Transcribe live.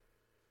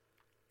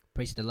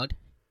Praise the Lord.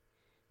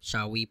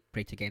 Shall we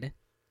pray together?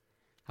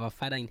 Our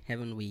Father in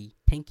heaven, we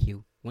thank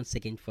you once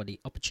again for the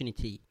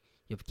opportunity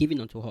you've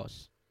given unto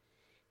us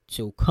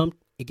to come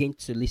again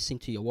to listen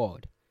to your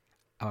word.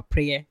 Our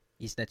prayer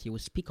is that you will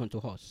speak unto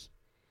us,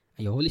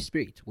 and your Holy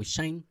Spirit will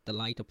shine the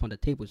light upon the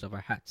tables of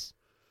our hearts.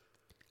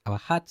 Our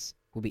hearts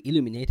will be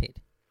illuminated,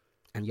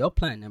 and your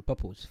plan and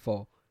purpose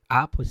for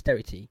our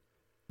posterity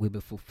will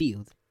be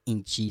fulfilled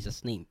in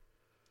Jesus' name.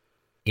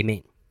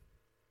 Amen.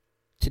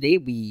 Today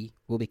we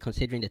will be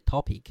considering the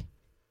topic,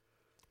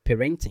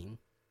 parenting,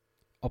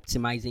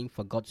 optimizing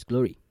for God's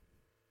glory.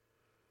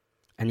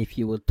 And if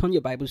you will turn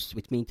your Bibles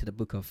with me to the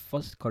book of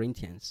 1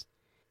 Corinthians,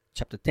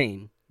 chapter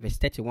 10, verse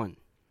 31.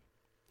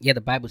 Here the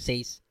Bible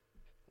says,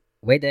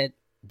 "Whether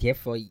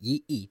therefore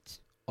ye eat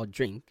or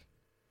drink,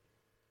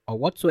 or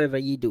whatsoever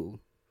ye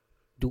do,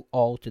 do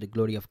all to the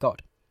glory of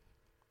God."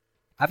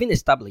 Having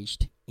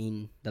established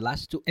in the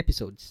last two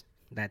episodes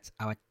that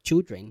our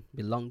children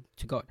belong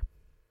to God,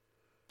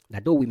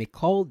 that though we may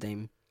call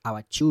them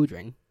our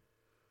children,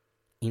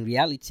 in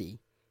reality,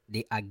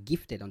 they are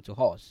gifted unto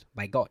us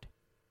by God.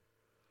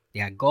 They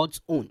are God's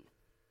own,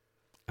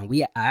 and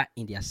we are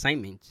in the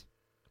assignment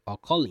or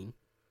calling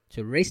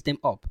to raise them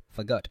up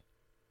for God.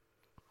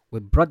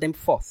 We brought them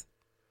forth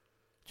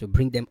to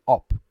bring them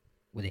up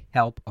with the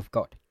help of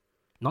God,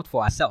 not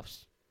for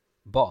ourselves,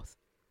 but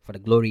for the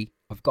glory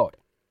of God.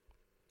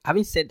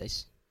 Having said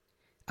this,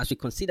 as we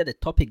consider the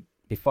topic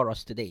before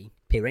us today,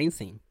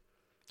 parenting,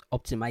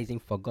 optimizing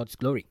for God's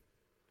glory,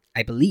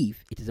 I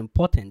believe it is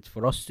important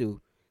for us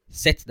to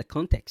set the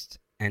context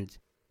and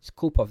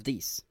scope of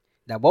this,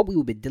 that what we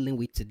will be dealing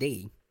with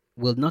today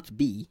will not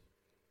be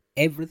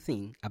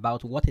everything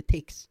about what it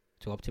takes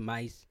to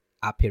optimize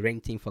our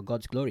parenting for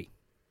God's glory.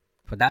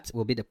 For that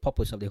will be the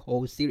purpose of the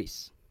whole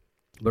series.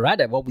 But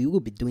rather, what we will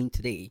be doing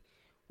today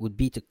would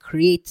be to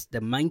create the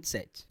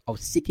mindset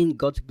of seeking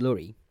God's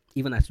glory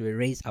even as we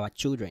raise our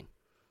children.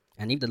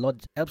 And if the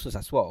Lord helps us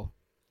as well,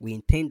 we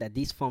intend that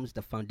this forms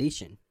the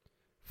foundation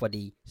for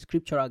the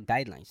scriptural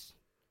guidelines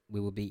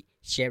we will be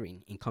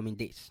sharing in coming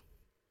days.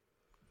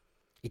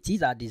 It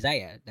is our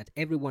desire that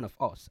every one of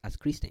us as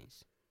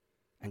Christians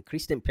and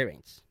Christian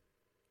parents,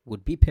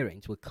 would-be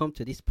parents, will come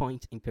to this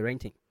point in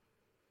parenting,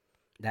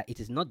 that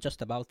it is not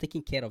just about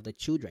taking care of the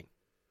children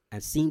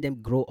and seeing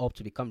them grow up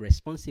to become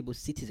responsible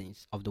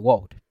citizens of the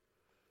world.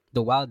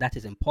 Though while that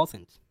is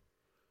important,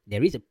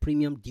 there is a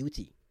premium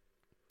duty,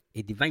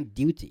 a divine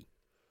duty,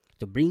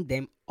 to bring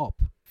them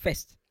up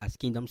first as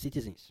kingdom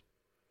citizens,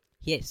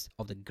 heirs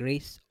of the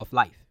grace of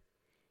life,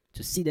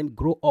 to see them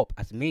grow up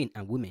as men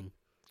and women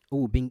who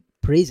will bring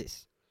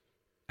praises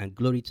and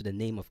glory to the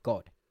name of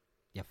God,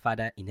 their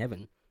Father in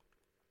heaven,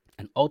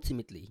 and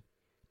ultimately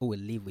who will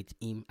live with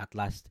Him at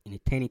last in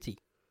eternity.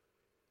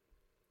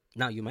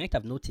 Now, you might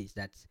have noticed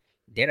that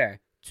there are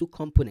two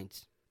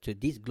components to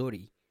this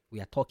glory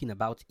we are talking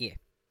about here.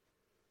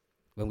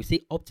 When we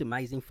say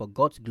optimizing for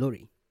God's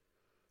glory,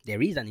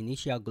 there is an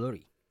initial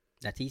glory,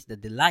 that is the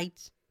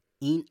delight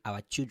in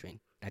our children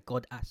that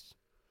God has,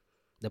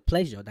 the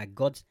pleasure that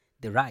God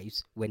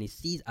derives when He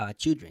sees our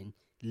children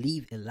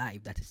live a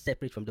life that is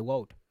separate from the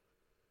world.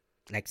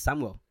 Like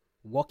Samuel,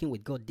 walking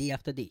with God day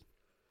after day.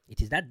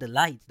 It is that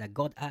delight that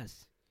God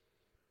has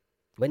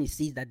when He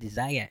sees that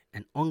desire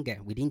and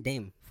hunger within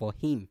them for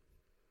Him,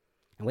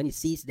 and when He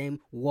sees them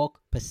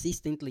walk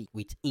persistently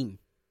with Him,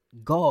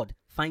 God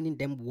finding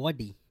them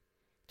worthy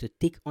to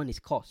take on His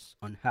course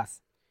on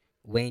earth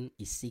when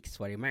He seeks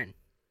for a man.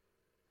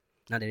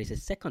 Now, there is a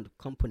second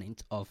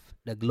component of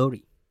the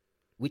glory,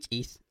 which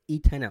is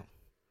eternal.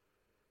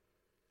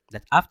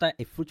 That after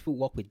a fruitful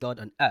walk with God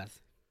on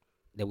earth,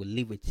 they will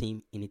live with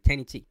Him in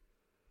eternity.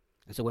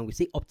 And so when we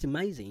say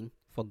optimizing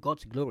for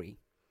God's glory,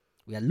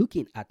 we are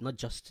looking at not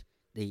just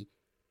the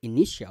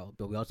initial,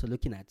 but we're also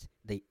looking at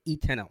the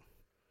eternal.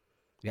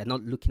 We are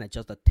not looking at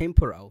just the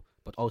temporal,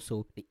 but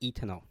also the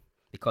eternal,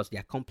 because they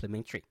are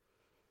complementary.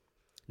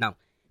 Now,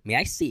 may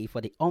I say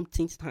for the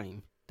umpteenth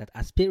time that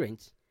as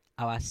parents,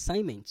 our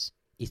assignment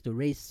is to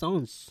raise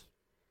sons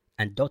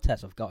and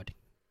daughters of God,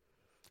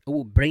 who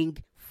will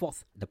bring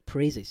forth the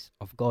praises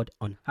of God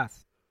on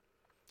earth,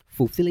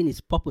 fulfilling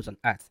His purpose on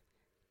earth,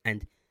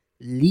 and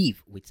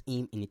live with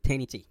Him in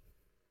eternity.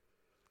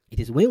 It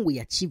is when we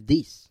achieve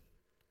this,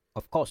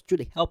 of course, through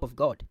the help of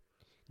God,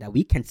 that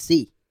we can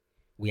say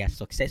we are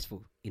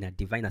successful in our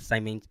divine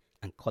assignment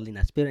and calling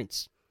as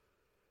parents.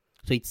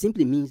 So it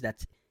simply means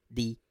that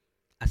the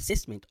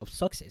assessment of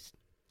success,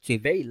 to a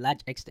very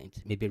large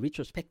extent, may be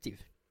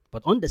retrospective.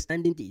 But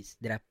understanding this,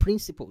 there are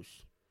principles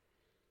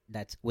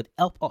that would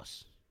help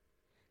us.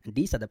 And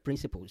these are the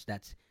principles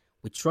that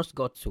we trust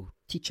God to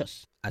teach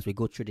us as we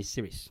go through this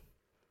series.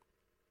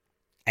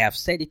 I have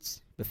said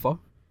it before,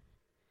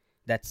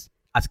 that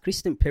as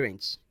Christian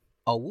parents,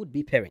 or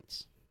would-be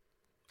parents,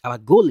 our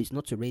goal is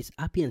not to raise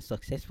happy and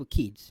successful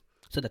kids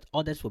so that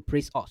others will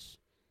praise us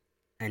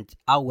and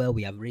how well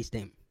we have raised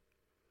them.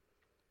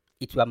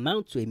 It will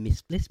amount to a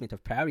misplacement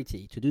of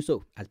priority to do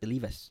so as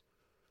believers.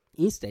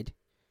 Instead,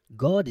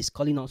 God is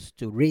calling us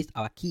to raise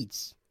our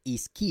kids,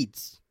 His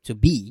kids, to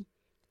be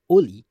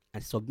holy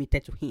and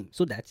submitted to him,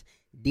 so that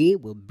they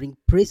will bring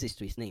praises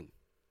to his name.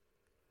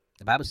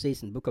 The Bible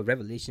says in the book of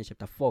Revelation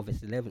chapter 4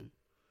 verse 11,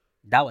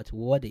 "Thou art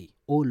worthy,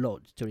 O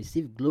Lord, to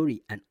receive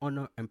glory and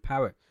honor and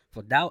power,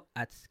 for thou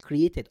hast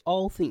created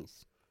all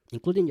things,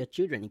 including your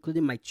children,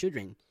 including my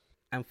children,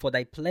 and for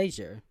thy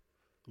pleasure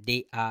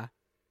they are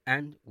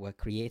and were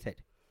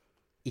created."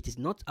 It is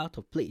not out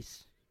of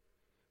place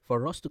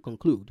for us to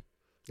conclude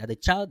that the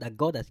child that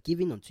God has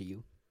given unto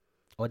you,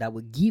 or that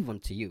will give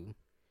unto you,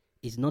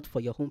 is not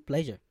for your own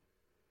pleasure.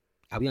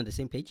 Are we on the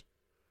same page?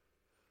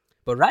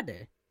 But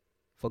rather,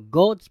 for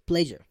God's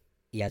pleasure,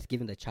 he has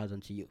given the child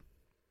unto you.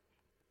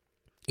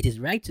 It is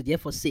right to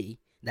therefore say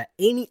that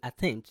any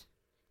attempt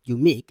you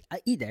make are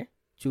either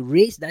to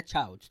raise that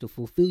child to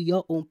fulfill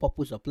your own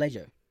purpose or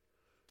pleasure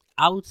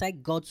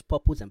outside God's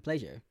purpose and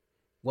pleasure,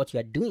 what you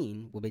are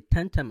doing will be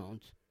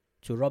tantamount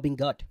to robbing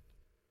God.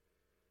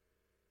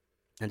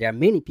 And there are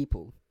many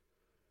people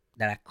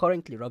that are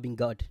currently robbing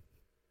God.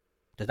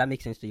 Does that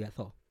make sense to you at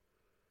all?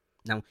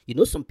 Now,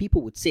 some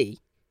people would say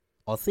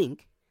or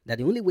think that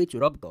the only way to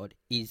rob God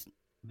is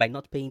by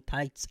not paying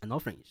tithes and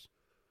offerings.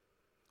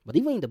 But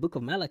even in the book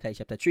of Malachi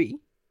chapter 3,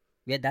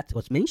 where that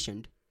was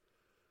mentioned,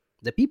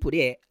 the people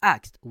there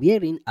asked,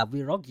 "Wherein have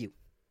we robbed you?"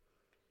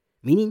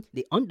 Meaning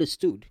they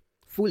understood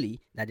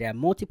fully that there are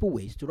multiple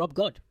ways to rob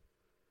God.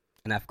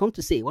 And I've come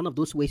to say one of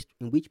those ways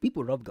in which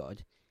people rob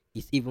God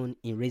is even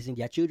in raising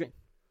their children.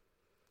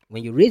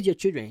 When you raise your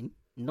children,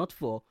 not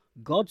for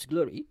God's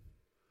glory,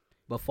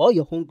 but for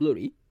your own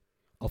glory,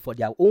 or for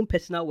their own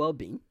personal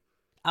well-being,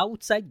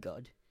 outside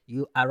God,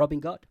 you are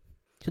robbing God.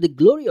 So the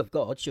glory of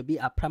God should be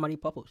our primary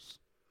purpose,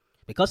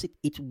 because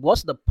it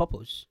was the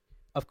purpose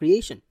of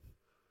creation.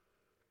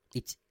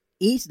 It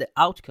is the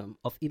outcome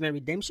of even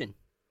redemption,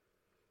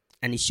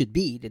 and it should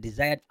be the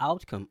desired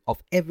outcome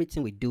of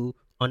everything we do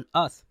on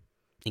earth,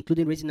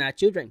 including raising our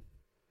children.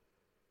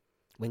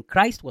 When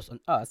Christ was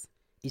on earth,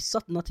 he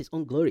sought not his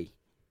own glory,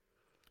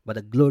 but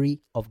the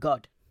glory of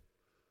God.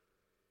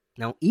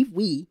 Now, if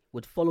we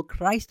would follow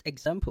Christ's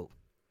example,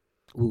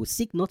 we will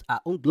seek not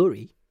our own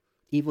glory,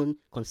 even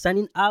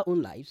concerning our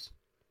own lives,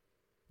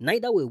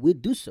 neither will we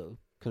do so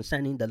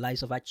concerning the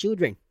lives of our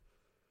children.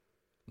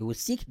 We will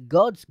seek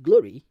God's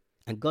glory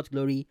and God's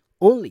glory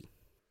only.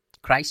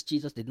 Christ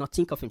Jesus did not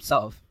think of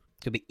himself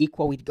to be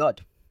equal with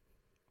God.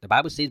 The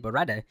Bible says, but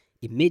rather,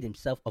 he made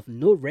himself of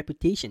no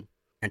reputation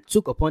and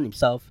took upon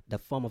himself the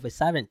form of a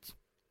servant.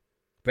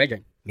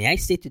 Brethren, may I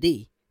say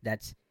today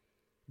that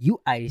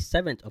you are a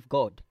servant of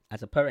God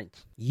as a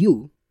parent.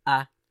 You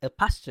are a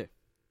pastor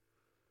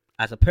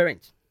as a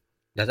parent.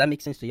 Does that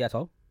make sense to you at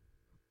all?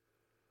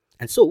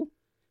 And so,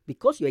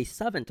 because you're a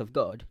servant of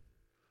God,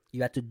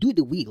 you are to do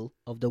the will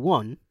of the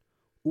one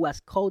who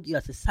has called you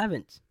as a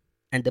servant.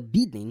 And the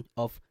bidding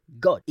of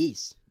God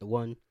is the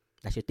one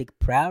that should take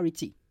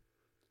priority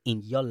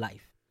in your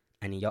life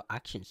and in your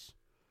actions.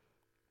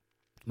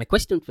 My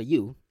question for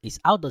you is,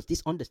 how does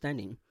this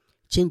understanding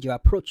change your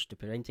approach to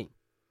parenting?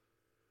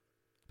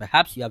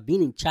 Perhaps you have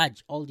been in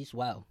charge all this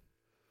while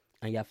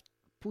and you have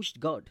pushed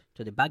God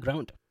to the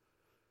background,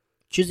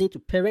 choosing to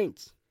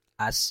parent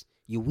as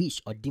you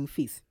wish or deem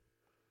fit,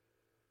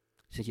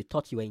 since you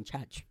thought you were in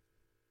charge.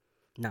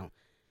 Now,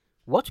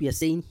 what we are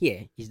saying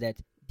here is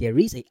that there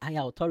is a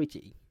higher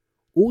authority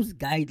whose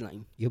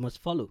guideline you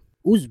must follow,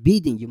 whose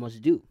bidding you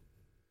must do,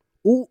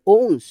 who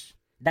owns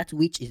that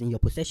which is in your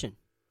possession,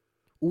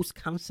 whose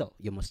counsel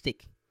you must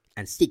take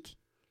and seek,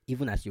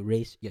 even as you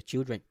raise your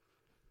children.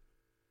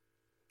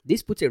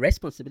 This puts a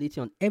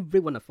responsibility on every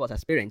one of us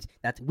as parents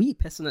that we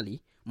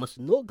personally must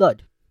know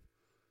God.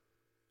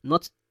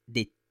 Not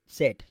they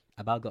said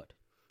about God,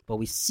 but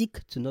we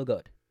seek to know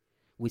God.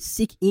 We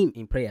seek him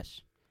in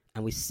prayers,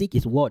 and we seek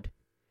his word,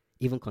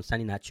 even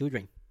concerning our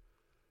children.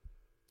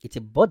 It's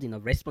a burden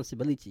of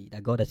responsibility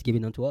that God has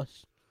given unto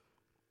us.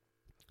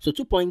 So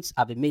 2 points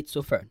have been made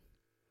so far.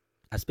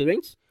 As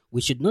parents,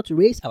 we should not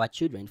raise our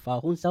children for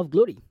our own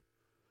self-glory.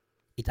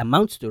 It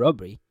amounts to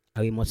robbery,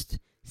 and we must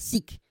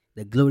seek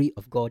the glory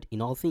of God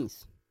in all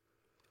things.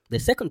 The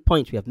second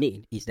point we have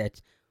made is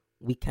that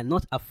we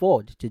cannot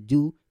afford to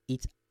do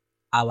it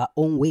our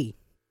own way.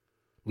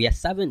 We are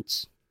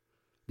servants.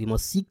 We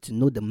must seek to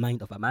know the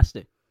mind of our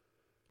master.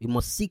 We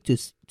must seek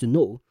to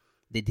know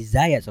the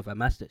desires of our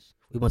masters.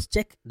 We must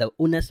check the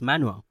owner's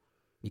manual,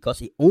 because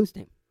he owns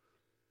them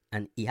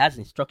and he has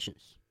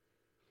instructions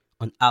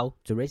on how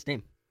to raise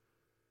them.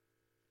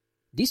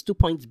 These 2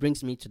 points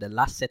brings me to the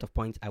last set of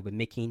points I will be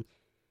making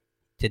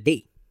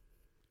today.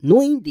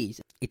 Knowing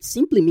this, it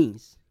simply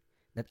means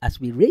that as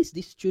we raise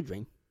these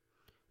children,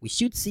 we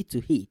should see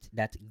to it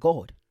that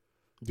God,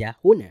 their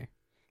owner,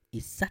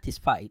 is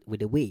satisfied with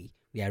the way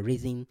we are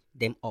raising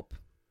them up,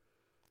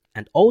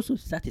 and also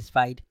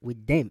satisfied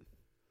with them.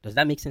 Does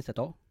that make sense at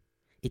all?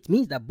 It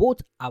means that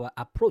both our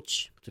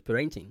approach to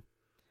parenting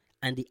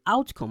and the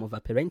outcome of our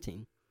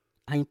parenting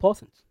are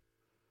important.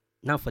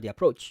 Now, for the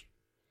approach,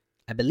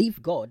 I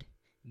believe God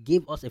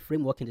gave us a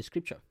framework in the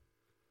scripture,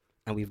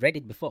 and we've read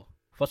it before.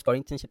 1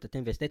 Corinthians chapter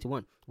 10 verse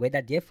 31,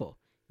 whether therefore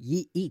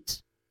ye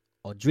eat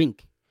or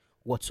drink,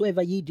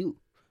 whatsoever ye do,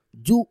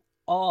 do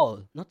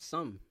all, not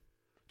some,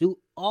 Do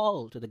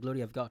all to the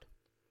glory of God.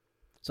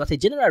 So as a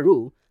general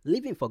rule,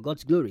 living for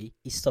God's glory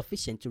is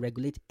sufficient to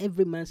regulate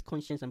every man's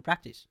conscience and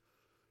practice.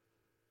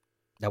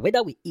 That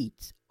whether we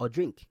eat or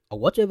drink or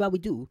whatever we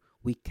do,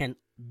 we can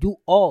do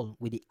all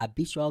with the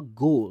habitual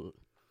goal,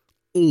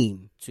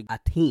 aim to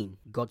attain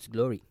God's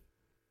glory.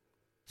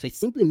 So it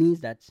simply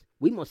means that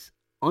we must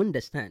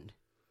understand,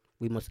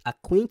 we must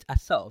acquaint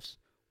ourselves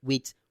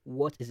with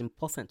what is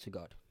important to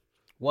God,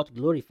 what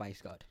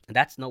glorifies God. And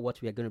that's not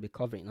what we are going to be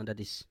covering under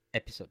this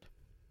episode.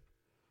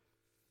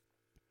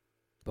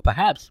 But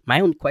perhaps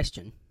my own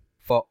question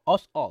for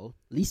us all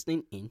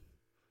listening in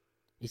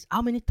is,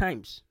 how many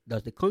times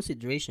does the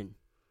consideration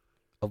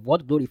of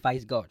what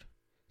glorifies God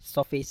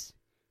surface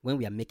when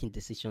we are making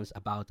decisions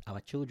about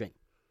our children?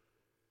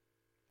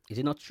 Is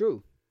it not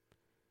true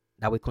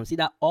that we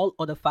consider all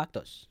other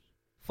factors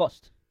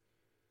first?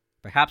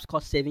 Perhaps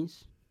cost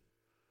savings,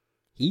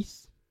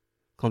 ease,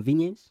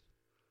 convenience,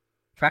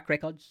 track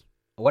records,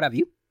 or what have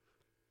you?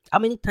 How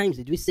many times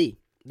did we say,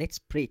 let's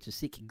pray to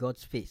seek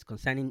God's face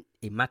concerning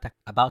a matter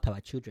about our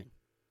children?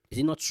 Is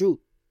it not true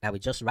that we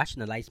just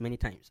rationalize many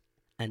times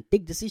and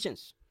take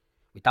decisions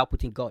without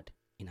putting God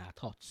in our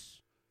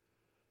thoughts?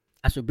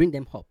 As we bring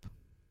them up,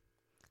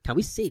 can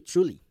we say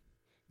truly,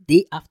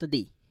 day after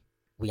day,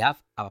 we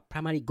have our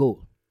primary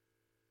goal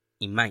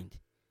in mind,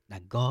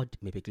 that God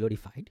may be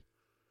glorified?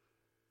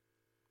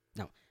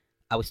 Now,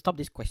 I will stop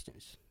these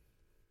questions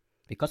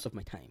because of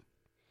my time.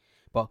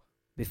 But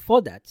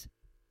before that,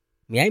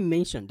 may I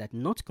mention that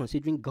not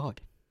considering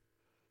God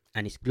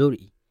and His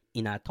glory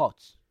in our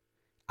thoughts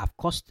have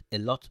cost a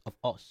lot of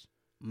us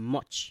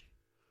much.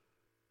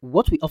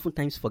 What we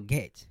oftentimes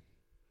forget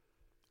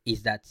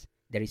is that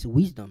there is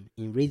wisdom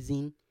in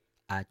raising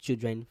our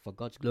children for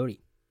God's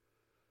glory.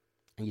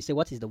 And you say,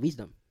 what is the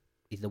wisdom?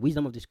 It's the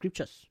wisdom of the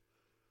scriptures.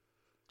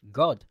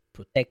 God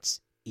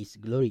protects His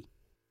glory.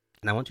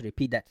 And I want to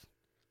repeat that.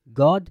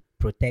 God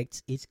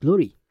protects His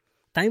glory.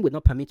 Time would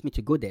not permit me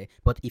to go there,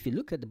 but if you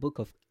look at the book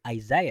of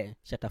Isaiah,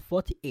 chapter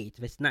 48,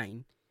 verse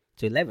 9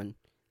 to 11,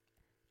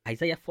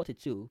 Isaiah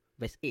 42,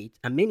 verse 8,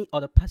 and many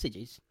other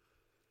passages,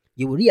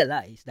 you will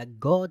realize that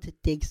God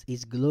takes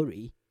His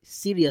glory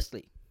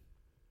seriously.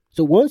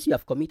 So once you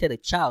have committed a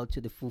child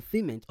to the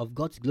fulfillment of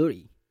God's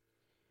glory,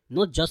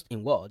 not just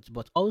in words,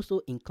 but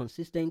also in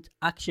consistent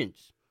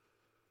actions,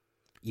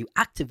 you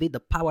activate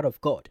the power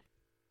of God.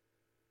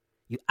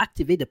 You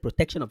activate the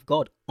protection of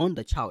God on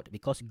the child,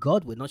 because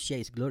God will not share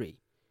His glory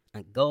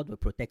and God will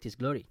protect His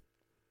glory.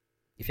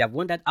 If you have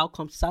wondered how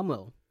come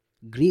Samuel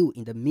grew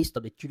in the midst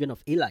of the children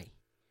of Eli,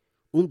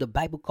 whom the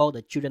Bible called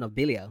the children of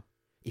Belial,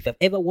 if you have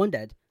ever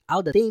wondered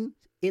how the same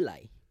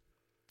Eli,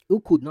 who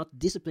could not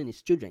discipline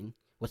his children,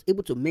 was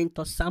able to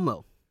mentor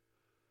Samuel,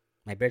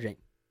 my brethren,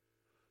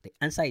 the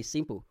answer is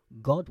simple.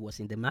 God was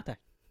in the matter.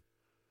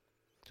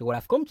 So what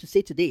I've come to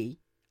say today,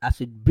 as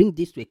we bring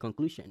this to a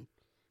conclusion,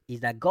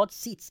 is that God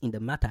sits in the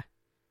matter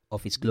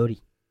of His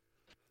glory.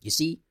 You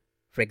see,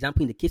 for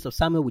example, in the case of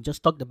Samuel we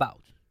just talked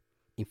about,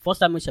 in 1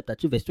 Samuel chapter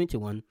 2 verse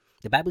 21,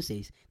 the Bible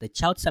says, the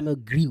child Samuel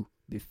grew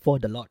before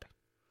the Lord.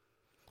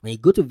 When you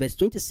go to verse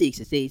 26,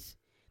 it says,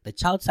 the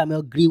child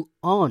Samuel grew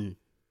on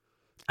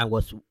and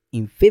was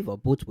in favor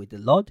both with the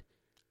Lord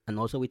and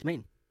also with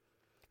men.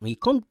 When you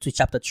come to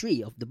chapter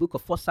 3 of the book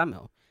of 1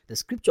 Samuel, the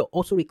scripture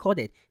also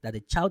recorded that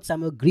the child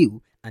Samuel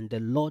grew and the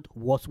Lord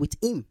was with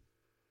him.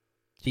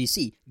 So you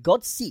see,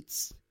 God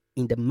sits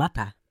in the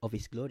matter of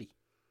His glory.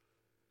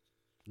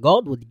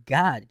 God would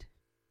guard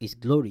His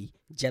glory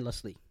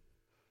jealously.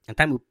 And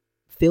time will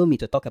fail me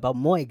to talk about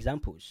more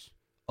examples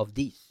of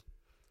this.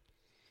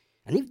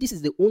 And if this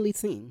is the only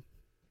thing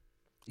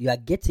you are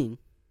getting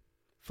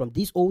from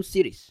this whole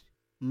series,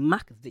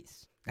 mark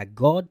this, that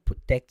God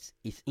protects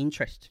His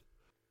interest.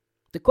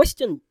 The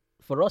question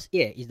for us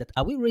here is that,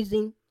 are we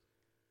raising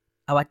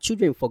our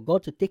children for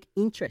God to take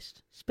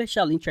interest,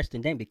 special interest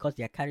in them because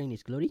they are carrying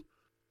His glory?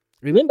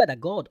 Remember that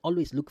God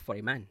always looks for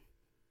a man,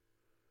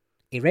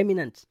 a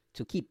remnant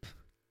to keep,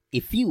 a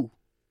few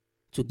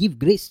to give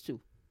grace to,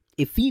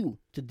 a few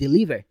to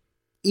deliver,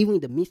 even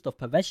in the midst of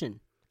perversion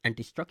and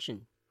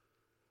destruction.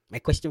 My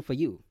question for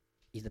you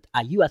is that,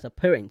 are you as a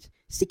parent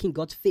seeking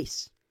God's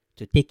face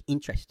to take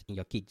interest in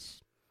your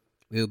kids?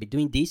 We will be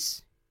doing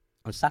this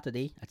on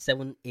Saturday at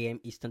 7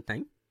 a.m. Eastern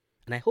Time,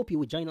 and I hope you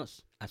will join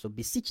us as we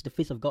beseech the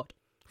face of God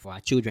for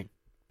our children.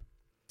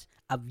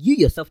 Have you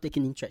yourself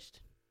taken interest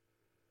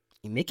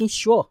in making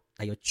sure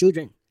that your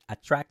children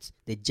attract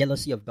the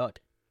jealousy of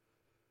God?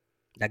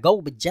 That God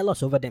will be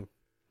jealous over them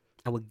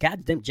and will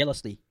guard them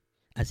jealously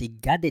as He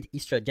guarded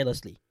Israel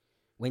jealously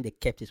when they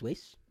kept His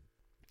ways?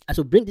 As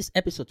we bring this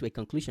episode to a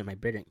conclusion, my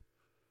brethren,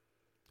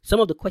 some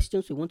of the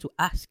questions we want to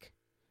ask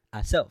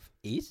ourselves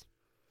is,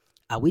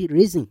 are we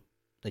raising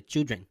the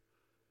children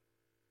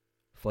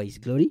for His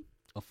glory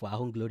or for our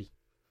own glory?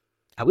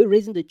 Are we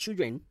raising the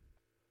children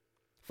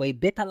for a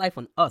better life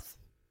on earth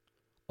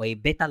or a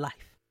better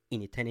life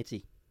in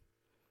eternity?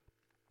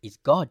 Is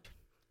God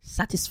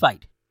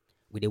satisfied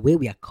with the way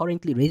we are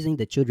currently raising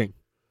the children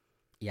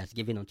He has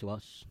given unto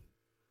us?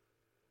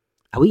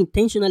 Are we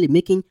intentionally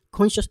making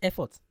conscious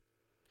effort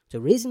to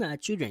raising our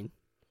children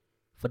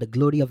for the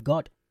glory of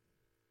God,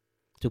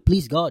 to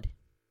please God,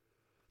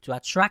 to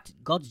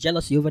attract God's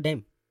jealousy over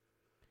them,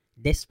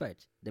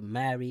 despite the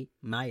miry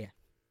mire.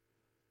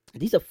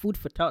 These are food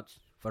for thought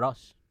for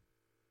us.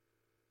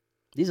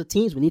 These are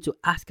things we need to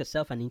ask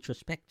ourselves and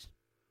introspect,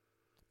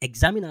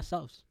 examine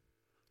ourselves,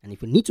 and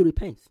if we need to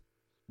repent,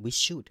 we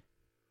should.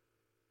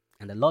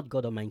 And the Lord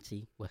God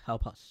Almighty will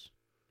help us.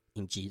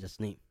 In Jesus'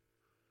 name.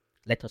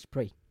 Let us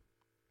pray.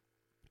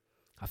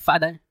 Our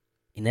Father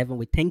in heaven,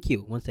 we thank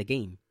you once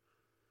again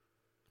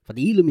for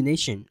the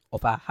illumination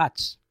of our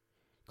hearts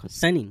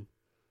concerning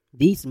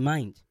this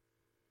mind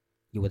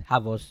you would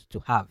have us to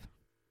have,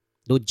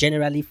 though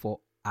generally for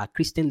our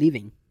Christian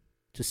living,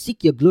 to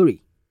seek your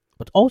glory,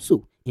 but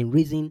also in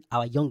raising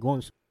our young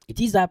ones. It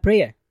is our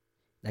prayer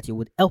that you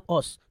would help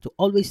us to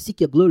always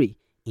seek your glory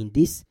in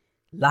these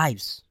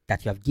lives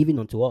that you have given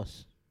unto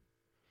us,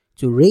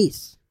 to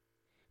raise,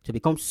 to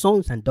become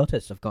sons and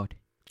daughters of God,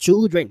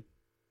 children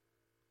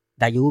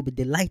that you will be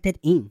delighted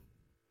in,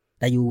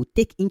 that you will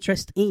take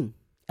interest in.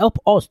 Help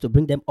us to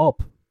bring them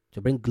up,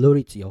 to bring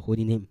glory to your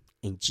holy name.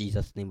 In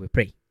Jesus' name we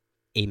pray.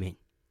 Amen.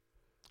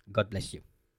 God bless you.